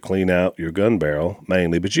use to clean out your gun barrel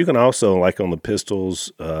mainly. But you can also, like on the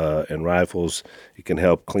pistols and rifles, it can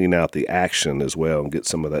help clean out the action as well and get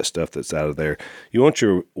some of that stuff that's out of there. You want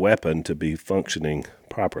your weapon to be functioning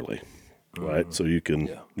properly, right? So you can,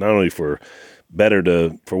 not only for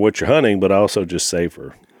what you're hunting, but also just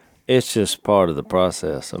safer. It's just part of the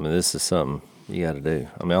process. I mean, this is something you got to do.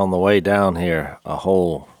 I mean, on the way down here, a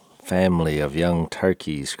whole family of young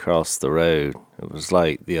turkeys crossed the road. It was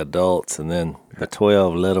like the adults and then the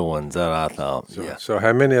 12 little ones that I thought. So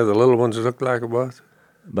how many of the little ones looked like it was?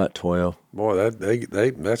 About 12. Boy,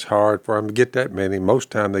 that's hard for them to get that many. Most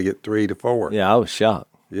time they get 3 to 4. Yeah, I was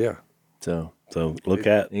shocked. Yeah. So look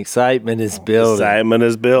at excitement is building. Excitement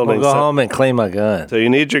is building. I'll go home and clean my gun. So you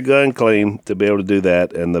need your gun clean to be able to do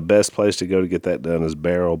that, and the best place to go to get that done is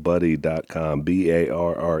barrelbuddy.com,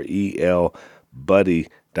 BARREL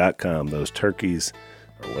buddy.com. Those turkeys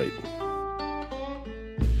are waiting.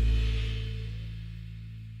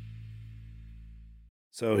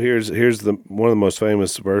 So here's one of the most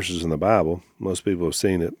famous verses in the Bible. Most people have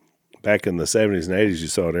seen it. Back in the 70s and 80s, you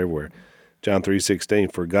saw it everywhere. John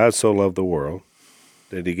 3:16, for God so loved the world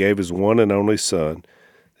that he gave his one and only Son,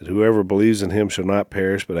 that whoever believes in him shall not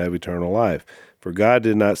perish but have eternal life. For God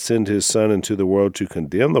did not send his Son into the world to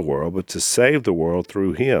condemn the world, but to save the world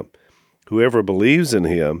through him. Whoever believes in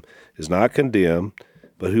him is not condemned,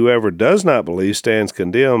 but whoever does not believe stands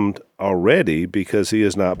condemned already because he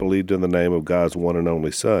has not believed in the name of God's one and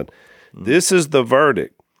only Son. This is the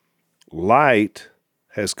verdict. Light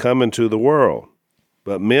has come into the world,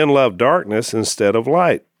 but men love darkness instead of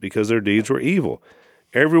light because their deeds were evil.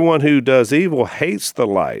 Everyone who does evil hates the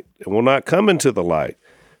light and will not come into the light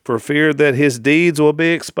for fear that his deeds will be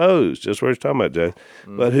exposed. Just what you're talking about, Jay.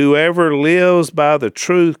 But whoever lives by the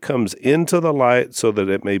truth comes into the light so that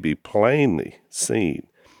it may be plainly seen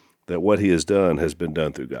that what he has done has been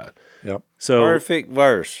done through God. Yep. So Perfect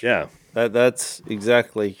verse. Yeah. That's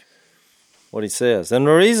exactly what he says. And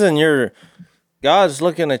the reason God's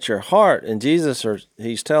looking at your heart and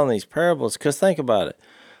he's telling these parables, because think about it.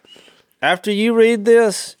 After you read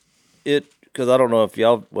this, because I don't know if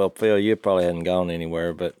Phil, you probably hadn't gone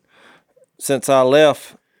anywhere, but since I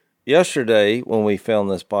left yesterday when we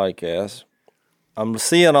filmed this podcast, I'm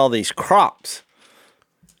seeing all these crops,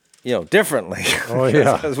 differently. Oh,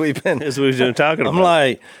 yeah. As we've been talking about. I'm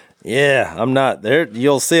like, yeah, I'm not there.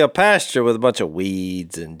 You'll see a pasture with a bunch of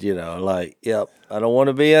weeds and, yep, I don't want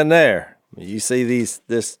to be in there. You see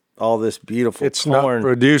all this beautiful It's corn. not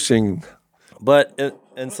producing. But,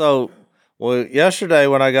 yesterday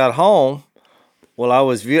when I got home, I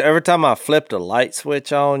was every time I flipped a light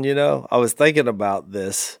switch on, I was thinking about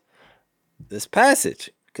this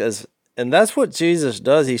passage and that's what Jesus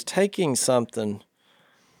does. He's taking something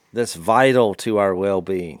that's vital to our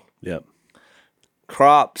well-being. Yep.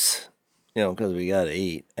 Crops, because we got to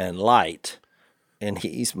eat, and light. And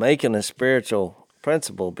he's making a spiritual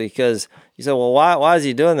principle because you say, well, why is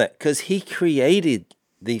he doing that? Because he created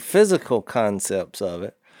the physical concepts of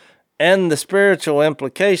it and the spiritual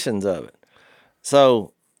implications of it.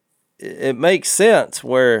 So it makes sense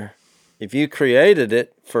where if you created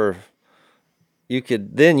it you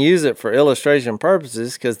could then use it for illustration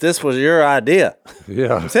purposes because this was your idea.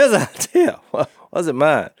 Yeah. It's his idea. Wasn't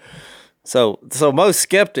mine. So most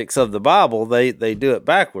skeptics of the Bible, they do it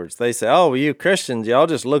backwards. They say, oh, well, you Christians, y'all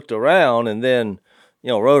just looked around and then,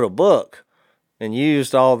 wrote a book and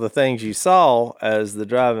used all the things you saw as the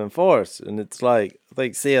driving force. And it's like, I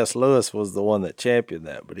think C.S. Lewis was the one that championed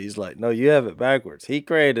that, but he's like, no, you have it backwards. He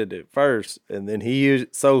created it first, and then he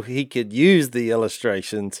could use the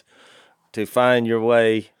illustrations to find your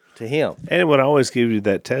way to him. And it would always give you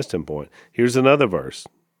that testing point. Here's another verse.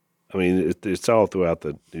 I mean, it's all throughout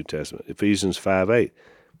the New Testament. Ephesians 5:8.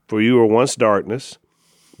 For you were once darkness,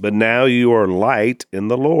 But now you are light in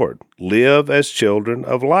the Lord. Live as children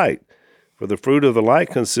of light. For the fruit of the light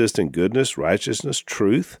consists in goodness, righteousness,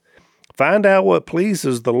 truth. Find out what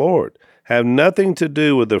pleases the Lord. Have nothing to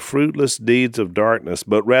do with the fruitless deeds of darkness,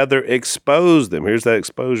 but rather expose them. Here's that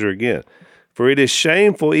exposure again. For it is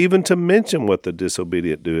shameful even to mention what the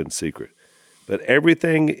disobedient do in secret. But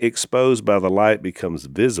everything exposed by the light becomes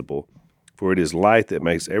visible, for it is light that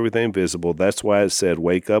makes everything visible. That's why it said,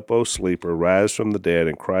 wake up, O sleeper, rise from the dead,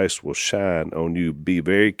 and Christ will shine on you. Be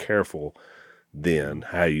very careful then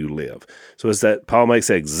how you live. So it's that Paul makes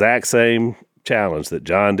the exact same challenge that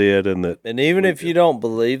John did. And even if you don't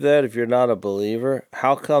believe that, if you're not a believer,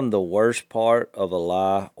 how come the worst part of a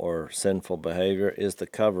lie or sinful behavior is the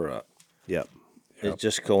cover-up? Yep. It's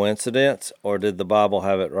just coincidence, or did the Bible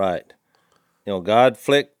have it right? God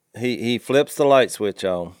he flips the light switch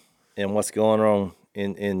on, and what's going on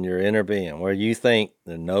in your inner being, where you think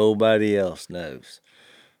that nobody else knows.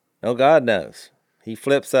 No, God knows. He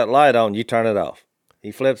flips that light on, you turn it off.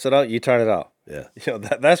 He flips it on, you turn it off. Yeah.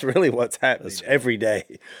 That's really what's happening every day.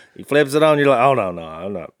 He flips it on, you're like, oh, no, I'm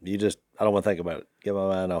not. I don't want to think about it. Get my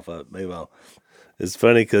mind off of it. Move on. It's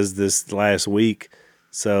funny because this last week,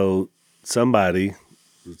 so somebody,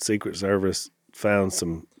 the Secret Service, found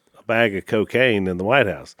a bag of cocaine in the White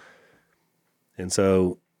House. And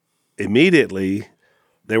so immediately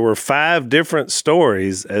there were 5 different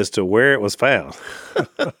stories as to where it was found.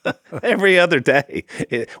 Every other day.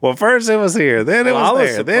 First it was here, then it was I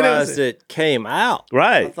was there. surprised it came out.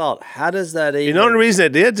 Right. I thought, how does that even... The only reason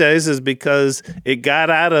it did, Jase, is because it got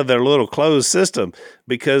out of their little closed system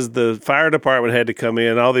because the fire department had to come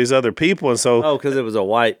in, all these other people, and so... Oh, because it was a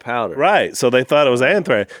white powder. Right, so they thought it was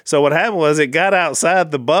anthrax. So what happened was it got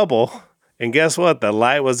outside the bubble, and guess what? The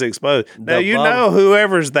light was exposed. Now, know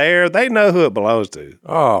whoever's there, they know who it belongs to.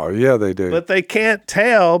 Oh, yeah, they do. But they can't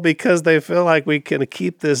tell because they feel like we can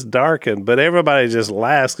keep this darkened. But everybody just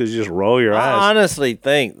laughs because you just roll your eyes. I honestly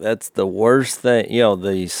think that's the worst thing,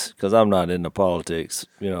 because I'm not into politics,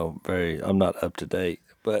 I'm not up to date.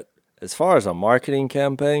 But as far as a marketing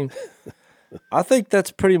campaign, I think that's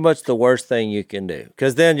pretty much the worst thing you can do.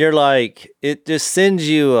 Because then you're like, it just sends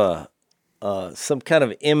you some kind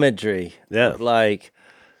of imagery. Yeah. Like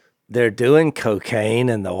they're doing cocaine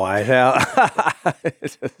in the White House.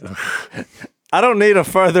 I don't need a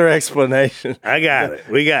further explanation. I got it.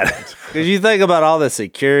 We got it. Because you think about all the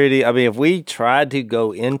security. I mean, if we tried to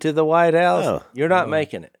go into the White House, you're not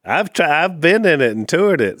making it. I've been in it and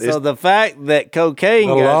toured it. So the fact that cocaine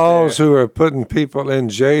the laws who are putting people in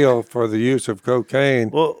jail for the use of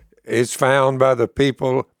cocaine is found by the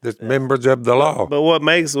people that's members of the law. But what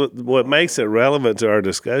makes it relevant to our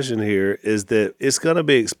discussion here is that it's going to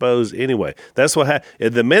be exposed anyway. That's what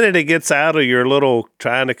the minute it gets out of your little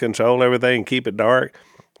trying to control everything and keep it dark,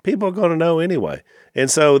 people are going to know anyway.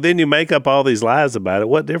 And so then you make up all these lies about it.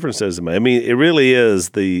 What difference does it make? I mean, it really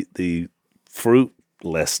is the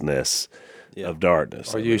fruitlessness of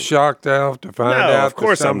darkness. Are you shocked out to find out of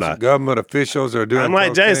course that some I'm not. government officials are doing I'm like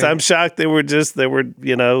cocaine? Jase. I'm shocked we even heard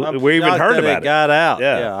about it. Got out.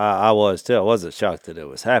 Yeah, I was too. I wasn't shocked that it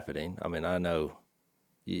was happening. I mean, I know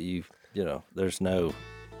there's no,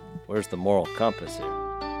 where's the moral compass here?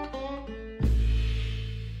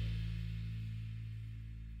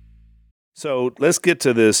 So let's get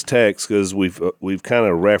to this text because we've kind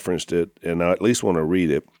of referenced it, and I at least want to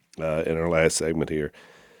read it in our last segment here.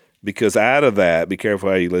 Because out of that, be careful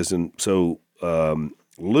how you listen. So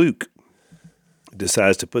Luke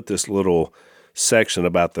decides to put this little section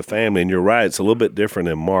about the family, and you're right, it's a little bit different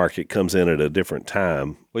in Mark. It comes in at a different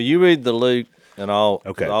time. Well, you read the Luke, and I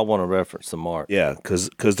want to reference the Mark. Yeah,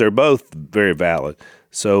 because they're both very valid.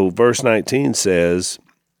 So verse 19 says,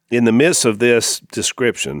 in the midst of this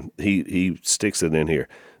description, he sticks it in here.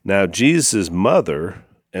 Now Jesus' mother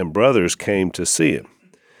and brothers came to see him.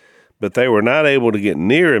 But they were not able to get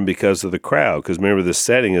near him because of the crowd. Because remember, the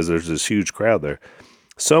setting is there's this huge crowd there.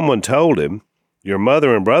 Someone told him, your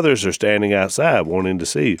mother and brothers are standing outside wanting to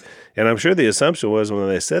see you. And I'm sure the assumption was when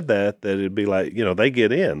they said that it'd be like, they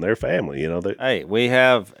get in, they're family. Hey, we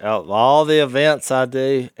have all the events I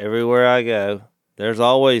do, everywhere I go, there's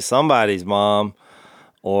always somebody's mom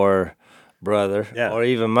or brother or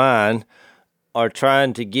even mine are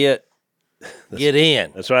trying to get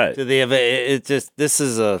in. That's right. To the event. It's just, this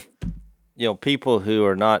is people who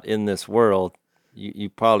are not in this world, you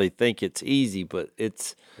probably think it's easy, but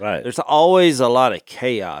it's right. There's always a lot of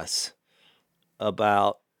chaos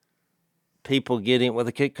about people getting with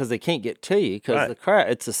the kid because they can't get to you because the crowd.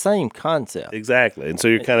 It's the same concept. Exactly. And so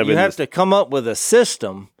you're kind of you have to come up with a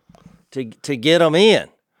system to get them in.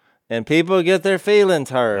 and people get their feelings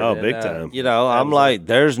hurt. Oh, and, big time. You know, I'm like,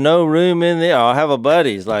 there's no room in there. I'll have a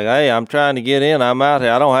buddy. He's like, hey, I'm trying to get in. I'm out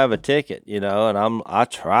here. I don't have a ticket, you know, and I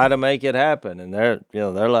try to make it happen. And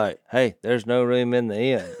they're like, hey, there's no room in the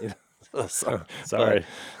inn. You know? Sorry.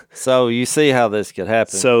 So you see how this could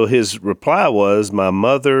happen. So his reply was, my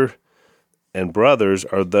mother and brothers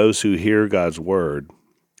are those who hear God's word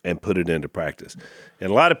and put it into practice.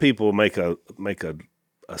 And a lot of people make a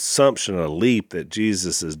assumption, a leap that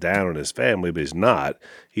Jesus is down on his family, but he's not.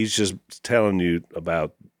 He's just telling you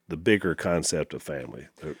about the bigger concept of family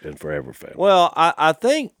and forever family. Well, I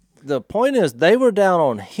think the point is they were down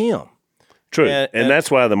on him. True. And that's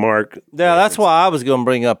why the Mark. Yeah, that's why I was going to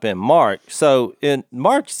bring up in Mark. So in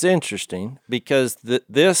Mark, it's interesting because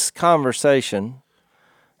this conversation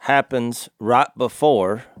happens right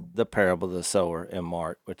before the parable of the sower in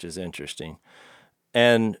Mark, which is interesting.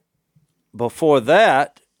 And before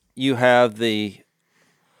that, you have the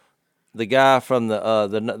guy from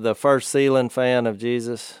the first ceiling fan of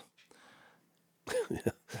Jesus.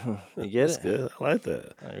 You get That's it? good. I like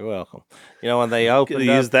that. Oh, you're welcome. You know, when they opened Could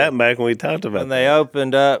have up, used that back when we talked about when that. they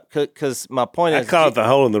opened up, because my point I is, call it the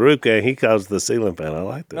hole in the roof gang. He calls it the ceiling fan. I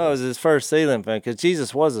like that. no, it was his first ceiling fan because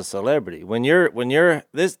Jesus was a celebrity. When you're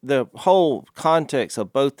the whole context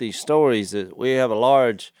of both these stories is we have a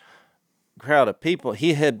large crowd of people.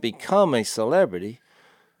 He had become a celebrity,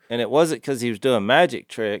 and it wasn't because he was doing magic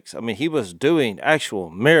tricks. I mean, he was doing actual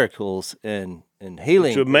miracles and healing.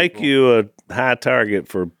 Which would make people. you a high target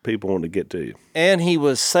for people wanting to get to you. And he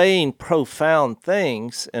was saying profound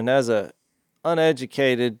things. And as a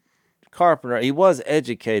uneducated carpenter, he was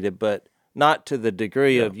educated, but not to the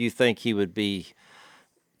degree of you think he would be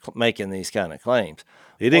making these kind of claims.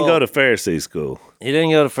 He didn't go to Pharisee school. He didn't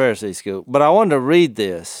go to Pharisee school. But I wanted to read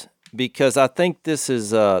this because I think this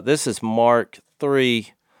is Mark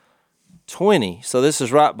 3:20. So this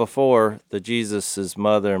is right before the Jesus'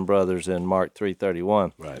 mother and brothers in Mark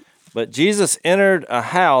 3:31. Right. But Jesus entered a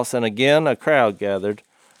house, and again a crowd gathered,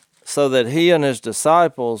 so that he and his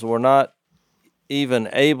disciples were not even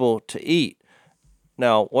able to eat.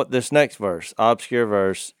 Now, what this next verse, obscure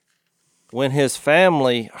verse, when his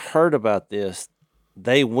family heard about this,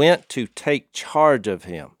 they went to take charge of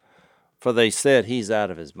him, for they said he's out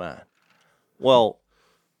of his mind. Well,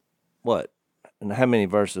 what? And how many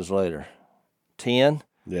verses later? 10?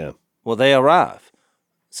 Yeah. Well, they arrive.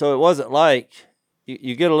 So it wasn't like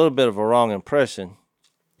you get a little bit of a wrong impression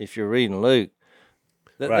if you're reading Luke.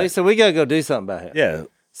 They Right. said, we got to go do something about him. Yeah.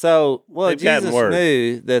 So, well, They've gotten Jesus word.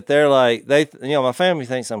 knew that they're like, my family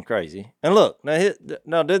thinks I'm crazy. And look,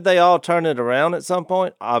 now did they all turn it around at some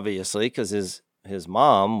point? Obviously, because his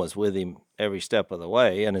mom was with him every step of the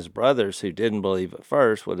way, and his brothers, who didn't believe at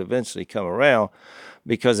first, would eventually come around,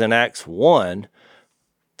 because in Acts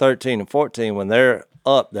 1:13 and 14, when they're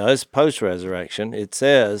up, now it's post-resurrection, it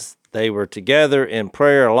says they were together in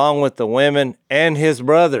prayer along with the women and his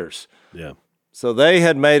brothers. Yeah. So they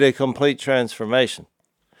had made a complete transformation.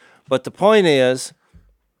 But the point is,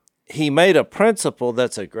 he made a principle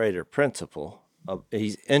that's a greater principle.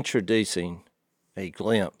 He's introducing a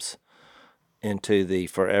glimpse into the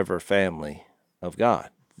forever family of God.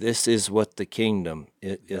 This is what the kingdom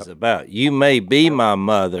is about. You may be my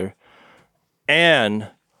mother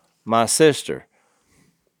and my sister.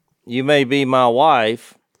 You may be my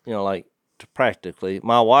wife, practically.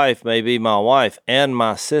 My wife may be my wife and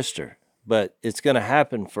my sister, but it's going to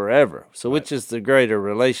happen forever. So which is the greater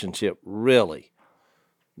relationship, really?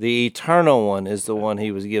 The eternal one is the one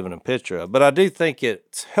he was given a picture of. But I do think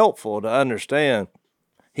it's helpful to understand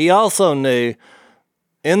he also knew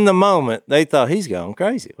in the moment they thought he's going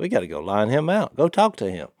crazy. We got to go line him out. Go talk to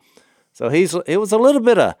him. So it was a little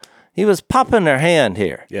bit he was popping their hand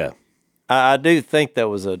here. Yeah. I do think there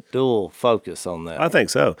was a dual focus on that. I think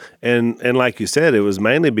so. And like you said, it was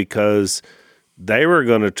mainly because they were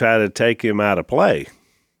going to try to take him out of play.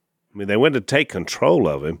 I mean, they went to take control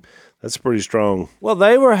of him. That's pretty strong. Well,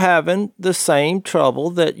 they were having the same trouble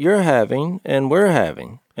that you're having and we're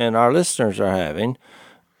having and our listeners are having.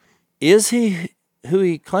 Is he who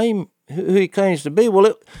he claims to be?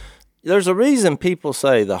 Well, there's a reason people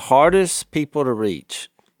say the hardest people to reach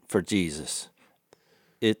for Jesus,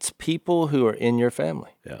 it's people who are in your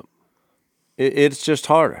family. Yeah. It's just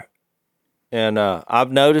harder. And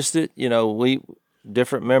I've noticed it, we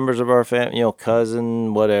different members of our family,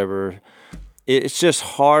 cousin, whatever. It's just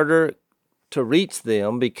harder to reach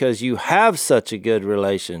them because you have such a good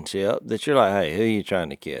relationship that you're like, hey, who are you trying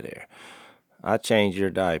to kid here? I changed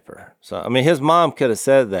your diaper. So, his mom could have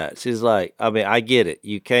said that. She's like, I get it.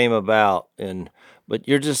 You came about, but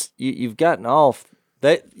you're just, you've gotten off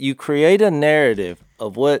that. You create a narrative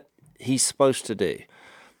of what he's supposed to do.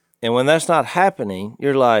 And when that's not happening,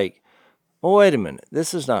 you're like, well, wait a minute,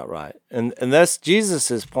 this is not right. And that's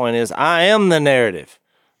Jesus's point is, I am the narrative.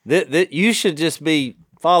 That you should just be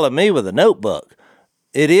follow me with a notebook.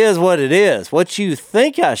 It is what it is. What you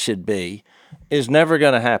think I should be is never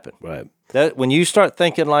going to happen. Right. That when you start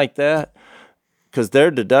thinking like that, because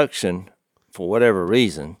their deduction, for whatever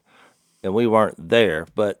reason, and we weren't there,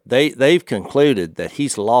 but they've concluded that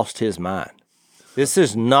he's lost his mind. This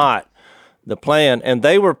is not the plan. And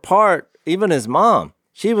they were part, even his mom,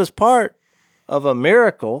 she was part of a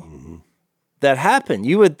miracle that happened.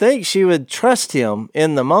 You would think she would trust him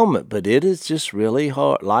in the moment, but it is just really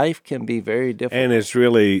hard. Life can be very difficult. And it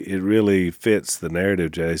really fits the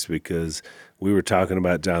narrative, Jase, because we were talking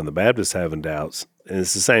about John the Baptist having doubts, and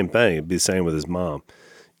it's the same thing. It'd be the same with his mom.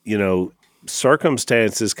 You know,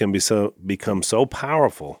 circumstances can become so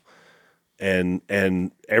powerful,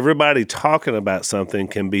 and everybody talking about something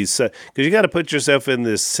can be so, because you got to put yourself in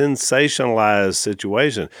this sensationalized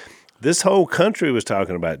situation. This whole country was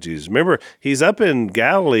talking about Jesus. Remember, he's up in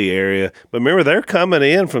Galilee area, but remember, they're coming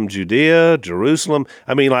in from Judea, Jerusalem.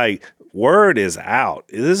 I mean, like, word is out.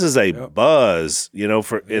 This is a buzz, you know,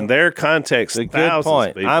 for in their context. It's a good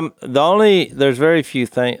point. There's very few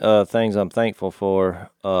things I'm thankful for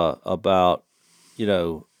about, you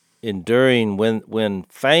know, enduring when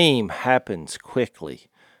fame happens quickly,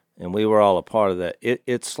 and we were all a part of that.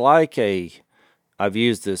 It's like I've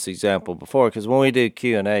used this example before, because when we do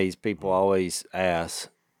Q&As, people always ask,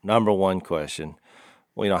 number one question,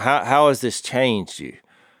 well, you know, how has this changed you?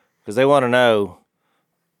 Because they want to know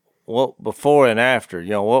what before and after,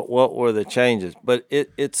 you know, what were the changes? But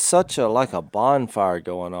it's such like a bonfire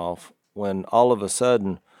going off when all of a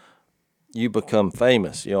sudden you become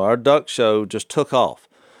famous. You know, our duck show just took off.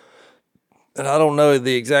 And I don't know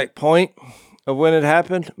the exact point of when it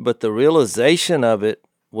happened, but the realization of it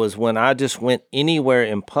was when I just went anywhere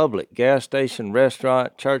in public, gas station,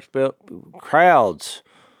 restaurant, church built, crowds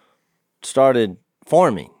started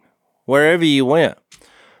forming wherever you went.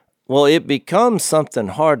 Well, it becomes something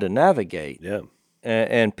hard to navigate. Yeah.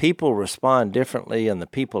 And people respond differently, and the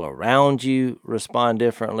people around you respond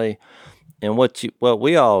differently. And what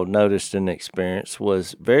we all noticed and experienced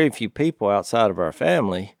was very few people outside of our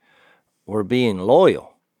family were being loyal.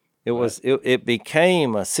 It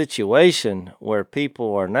became a situation where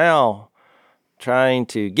people are now trying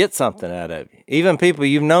to get something out of you. Even people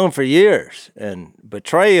you've known for years, and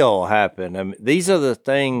betrayal happened. I mean, these are the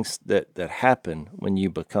things that happen when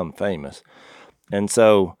you become famous. And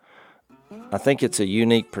so I think it's a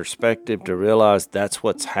unique perspective to realize that's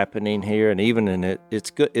what's happening here. And even in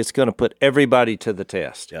it's going to put everybody to the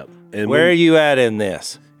test. Yep. And where are you at in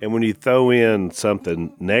this? And when you throw in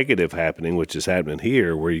something negative happening, which is happening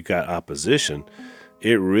here, where you got opposition,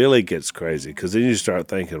 it really gets crazy, because then you start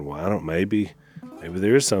thinking, well, maybe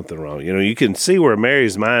there is something wrong. You know, you can see where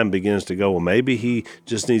Mary's mind begins to go, well, maybe he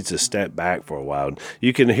just needs to step back for a while. And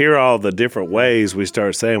you can hear all the different ways we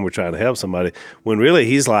start saying we're trying to help somebody, when really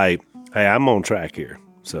he's like, hey, I'm on track here.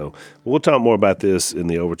 So we'll talk more about this in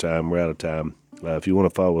the overtime. We're out of time. If you want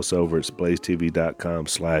to follow us over, it's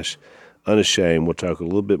blazetv.com/unashamed. We'll talk a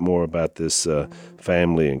little bit more about this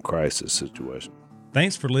family and crisis situation.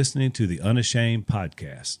 Thanks for listening to the Unashamed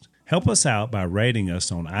podcast. Help us out by rating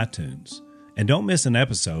us on iTunes. And don't miss an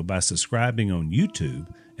episode by subscribing on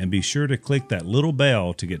YouTube, and be sure to click that little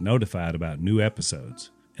bell to get notified about new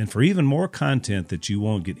episodes. And for even more content that you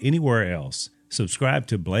won't get anywhere else, subscribe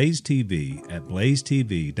to Blaze TV at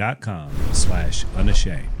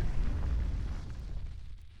blazetv.com/unashamed.